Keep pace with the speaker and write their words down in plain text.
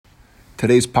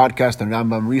Today's podcast and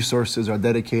Rambam resources are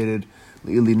dedicated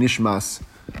Le'ili Nishmas,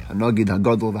 Hanagid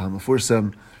Hagadol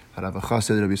V'Hamafursam, Harav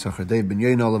Chassid Rabbi Yisachar Dei Ben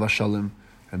Yain Olav Hashalom,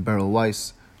 and Beryl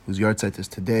Weiss, whose yahrzeit is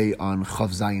today on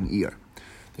Chav Zayin Iyar.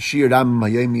 The Shir Rambam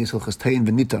Hayemi is Hilchos Tein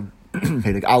V'Nitam,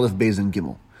 Perek Aleph Beis and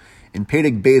Gimel. In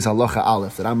Perek Beis Halacha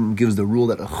Aleph, the Rambam gives the rule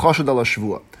that a Chashad ala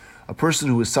Shvua, a person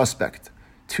who is suspect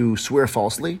to swear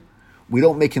falsely, we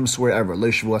don't make him swear ever. Even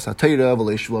if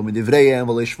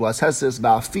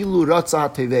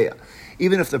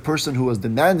the person who was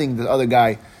demanding the other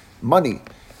guy money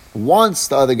wants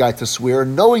the other guy to swear,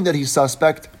 knowing that he's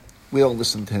suspect, we don't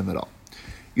listen to him at all.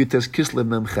 Yutes Kislev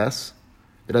Memches,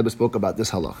 the Rebbe spoke about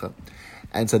this halacha,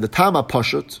 and said the Tama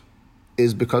Pashut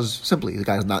is because simply the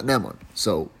guy is not Neman.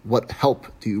 So what help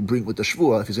do you bring with the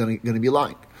Shvua if he's going to be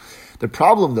lying? The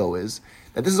problem though is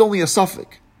that this is only a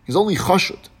suffix. He's only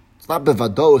Chashut. It's not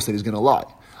bevados that he's going to lie.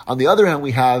 On the other hand,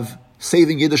 we have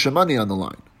saving Yiddish money on the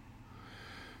line.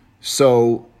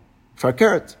 So,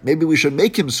 Farkeret, maybe we should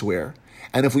make him swear,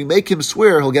 and if we make him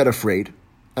swear, he'll get afraid,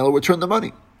 and he'll return the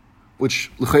money.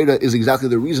 Which, l'chayda, is exactly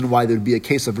the reason why there'd be a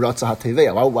case of Ratzah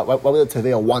HaTeveya. Why would the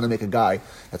Teveya want to make a guy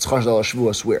that's Chashad al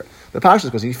Shvua swear? The Pashas,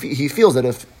 because he feels that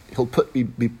if he'll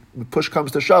push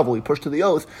comes to shove, he push to the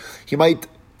oath, he might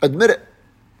admit it.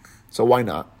 So why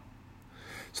not?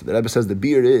 So the Rebbe says the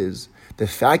beard is the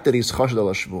fact that he's Chashad al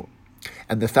Shvu,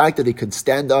 and the fact that he could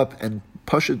stand up and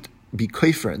push it, be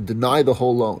kaifer, and deny the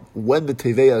whole loan when the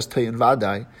Teveya is Teyin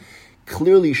Vadai,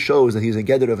 clearly shows that he's a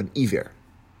gedder of an Iver.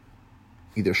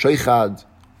 Either Sheichad,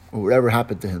 or whatever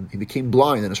happened to him, he became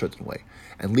blind in a certain way.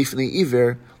 And Lifnei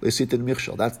Iver, Leisitin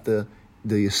Michshel, that's the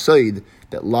Yisaid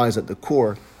that lies at the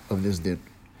core of this din.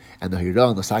 And the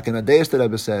Hiran, the Sakan Adayas, the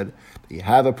Rebbe said, that you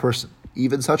have a person,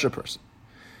 even such a person,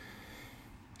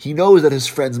 he knows that his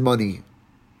friend's money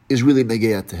is really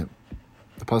negayat to him.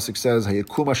 The pasuk says,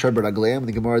 "Hayakum asher beragleim."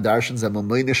 The Gemara darshans that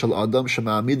mamayne shel adam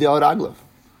shema'amid al raglav.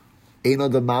 Ein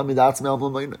adam ma'amid atzmei al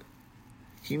mamayne.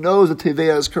 He knows that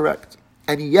Teveya is correct,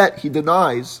 and yet he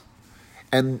denies.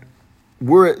 And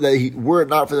were it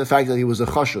not for the fact that he was a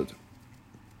chashud,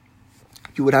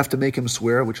 you would have to make him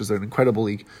swear, which is an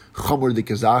incredibly chamur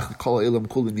dikazach. Kol elam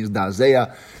kulin is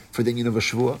dazeya for the yin of a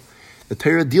shvua. The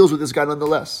Torah deals with this guy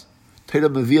nonetheless. Torah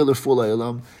Mevia L'Refuah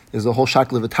L'Olam is the whole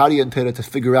Shakla V'Tariya in Torah to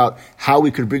figure out how we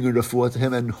could bring a refuah to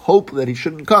him and hope that he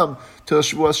shouldn't come to a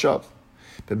Shavuos Shav.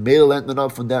 But Meil lent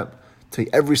up from them to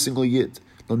every single Yid,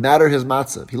 no matter his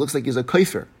matzav. He looks like he's a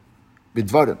kaifer,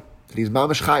 bidvarim, that he's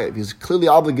mamish chayev. He's clearly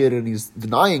obligated and he's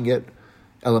denying it.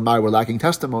 Elamai, we're lacking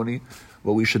testimony.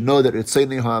 But we should know that it's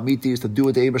Seini Ha'amiti is to do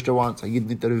what the Eibashter wants. Yid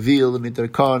need to reveal, need to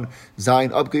con,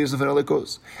 Zayin, upgrades and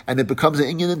Elikos. And it becomes an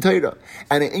Inyan in Torah.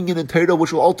 And an Inyan in Torah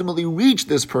which will ultimately reach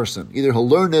this person. Either he'll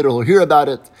learn it or he'll hear about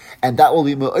it. And that will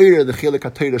be Ma'ir, the Chilek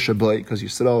HaTorah Shabai, because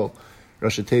Yisrael,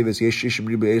 Rosh Tevis, Yesh Shishim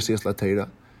Ribu Eisias La Torah.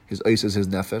 His Eis is his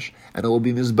Nefesh. And it will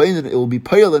be Mizbainin, it will be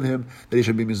payal in him, that he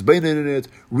should be Mizbainin in it,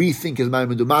 rethink his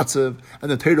Ma'amidu Matzav,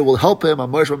 and the Torah will help him,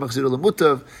 and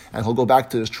he'll go back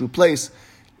to his true place,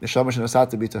 and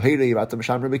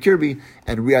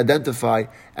re-identify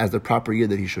as the proper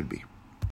Yid that he should be.